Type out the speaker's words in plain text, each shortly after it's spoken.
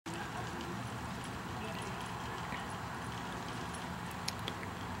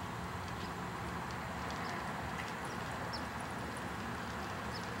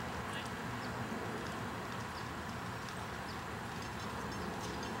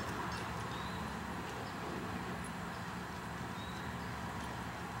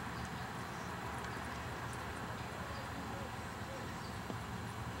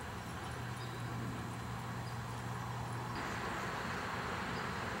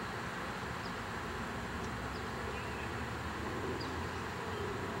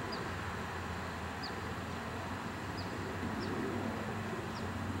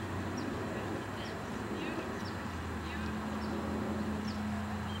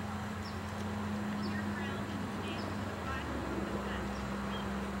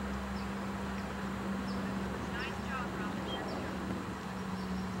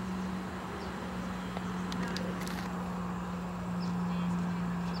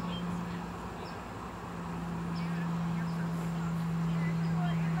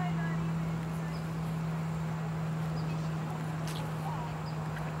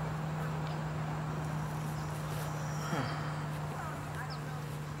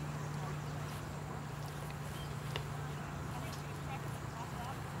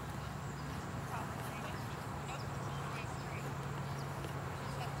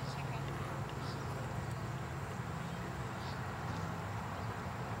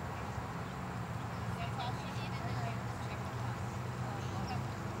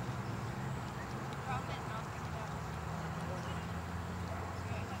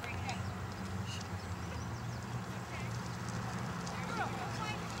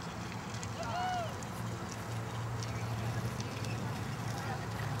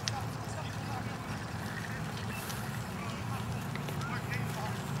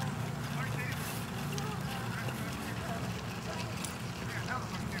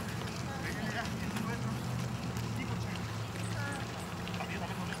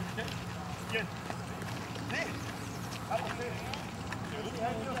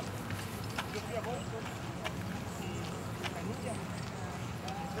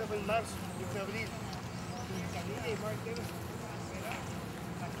fue en marzo, yo fui abril. Y Camila y Mark Davis,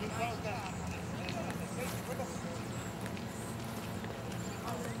 aquí en Pauta, en la tercera, ¿te acuerdas?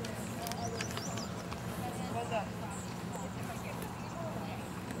 ¿Cómo andas?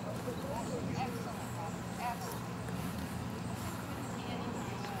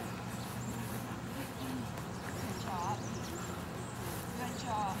 Good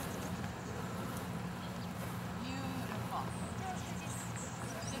job. Beautiful.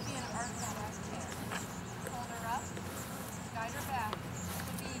 Should be an arc on our tail. Hold her up. Guide her back.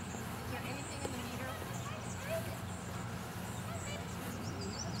 Should be, is there anything in the meter?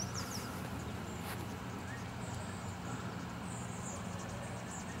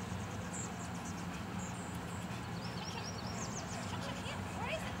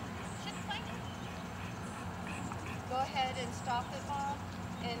 Go ahead and stop it, Mom.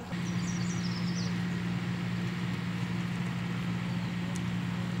 And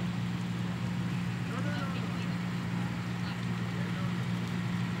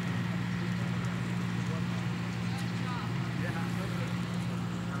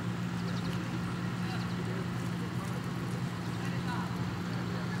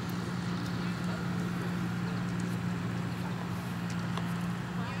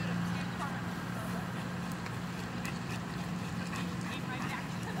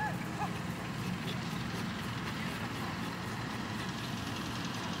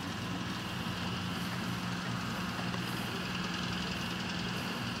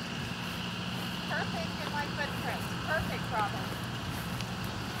perfect in my footprints. Perfect, Robin.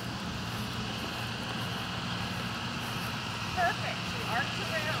 Perfect. She arcs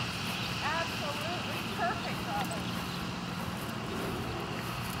around. Absolutely perfect, Robin.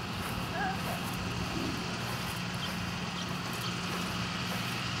 Perfect.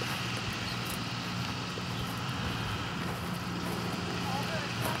 Hold her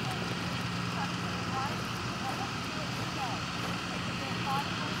a second. Touch to the right. Now let's see what she does. Take a big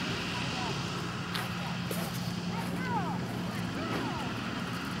body motion.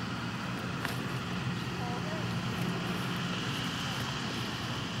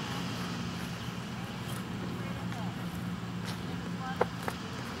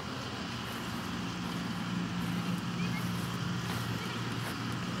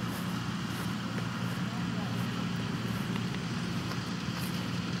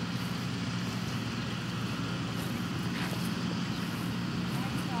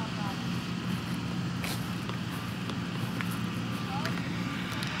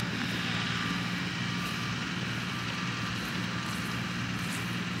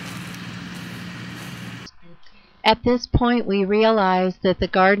 At this point, we realize that the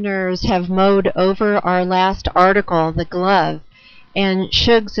gardeners have mowed over our last article, the glove, and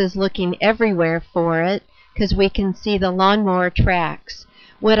Shugs is looking everywhere for it because we can see the lawnmower tracks.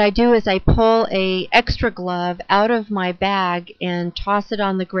 What I do is I pull a extra glove out of my bag and toss it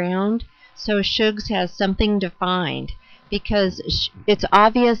on the ground so Shugs has something to find, because it's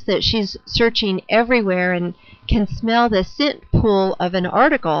obvious that she's searching everywhere and can smell the scent pool of an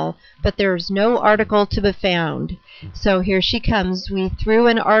article, but there's no article to be found. So here she comes. We threw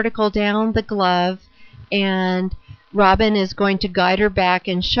an article down the glove, and Robin is going to guide her back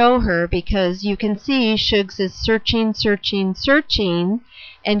and show her, because you can see Shugs is searching,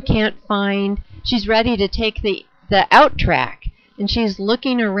 and can't find. She's ready to take the out track, and she's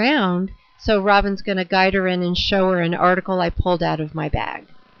looking around. So Robin's going to guide her in and show her an article I pulled out of my bag.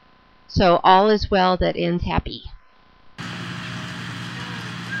 So all is well that ends happy.